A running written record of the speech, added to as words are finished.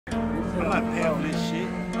gotta pay for this shit.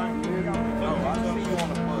 No, I see you on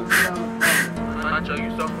the bus. Nacho, you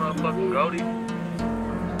so motherfucking goaty.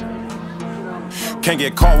 Can't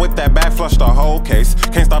get caught with that bag, flush the whole case.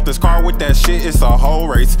 Can't stop this car with that shit, it's a whole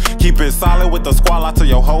race. Keep it solid with the squall out to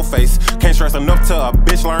your whole face. Can't stress enough to a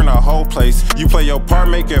bitch, learn the whole place. You play your part,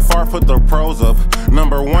 make it far, put the pros up.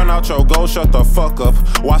 Number one out your goal, shut the fuck up.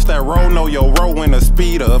 Watch that roll, know your roll when the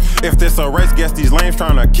speed up. If this a race, guess these lames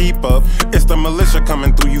tryna keep up. It's the militia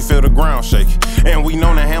coming through, you feel the ground shake. And we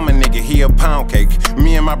know the hammer nigga, he a pound cake.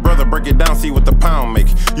 Me and my brother break it down, see what the pound make.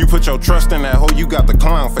 You put your trust in that hoe, you got the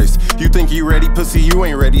clown face. You think you ready, pussy, you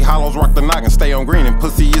ain't ready. Hollows rock the noggin, stay on green, and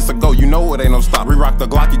pussy, it's a go, you know it ain't no stop. Re-rock the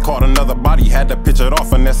Glock, he caught another body, had to pitch it off,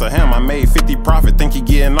 finesse of him. I made 50 profit, think he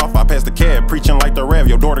getting off, I passed the cab, preaching like the Rev.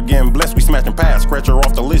 Your daughter getting blessed, we smashing past, scratch her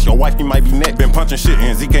off the list. Your wife, he might be next. Been punching shit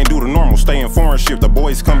ends, he can't do the normal, stay in foreign ship. The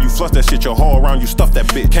boys come, you flush that shit, your hoe around, you stuff that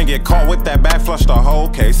bitch. Can't get caught with that bag, flush the whole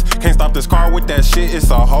case. Can't stop this car with that shit, it's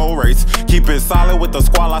a whole race. Keep it solid with the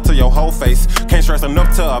squall out to your whole face. Can't stress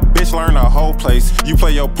enough to a bitch, learn the whole place. You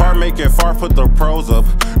play your part, make it far, put the pros up.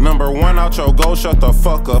 Number one out your goal, shut the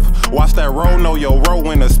fuck up. Watch that roll, know your roll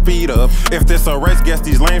when the speed up. If this a race, guess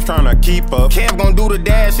these lames tryna keep up. Kev gon' do the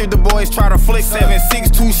dash if the boys try to flick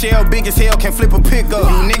 7.62 shell, big as hell, can flip a pickup.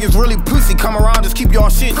 You niggas really pussy, come around, just keep y'all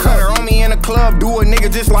shit cutter. On me in the club, do a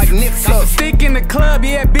nigga just like Nick Got the stick in the club,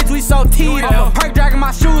 yeah, bitch, we so teed up. Perk dragging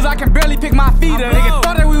my shoes, I can barely pick my feet up. Nigga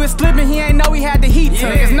thought that we was slipping, he ain't know we had the heat.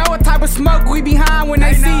 Niggas know what type of smoke we behind when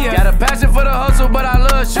they see us. Got a passion for the hustle, but I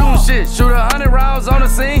love shooting shit. Shoot 100 rounds on the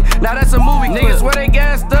scene, now that's a movie. Niggas where they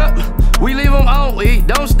gassed up, we leave them on E.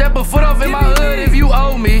 Don't step a foot off in my hood if you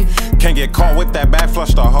owe me. Can't get caught with that bag,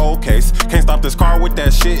 flush the whole case. Can't stop this car with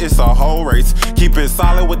that shit, it's a whole race. Keep it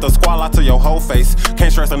solid with the squall out to your whole face.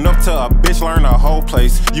 Can't stress enough to a bitch, learn the whole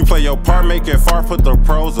place. You play your part, make it far, put the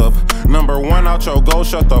pros up. Number one out your goal,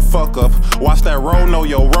 shut the fuck up. Watch that roll, know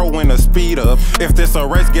your roll when the speed up. If this a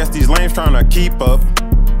race, guess these lames tryna keep up.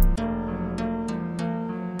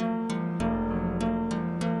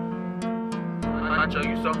 Nacho,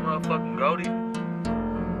 you so motherfucking goaty.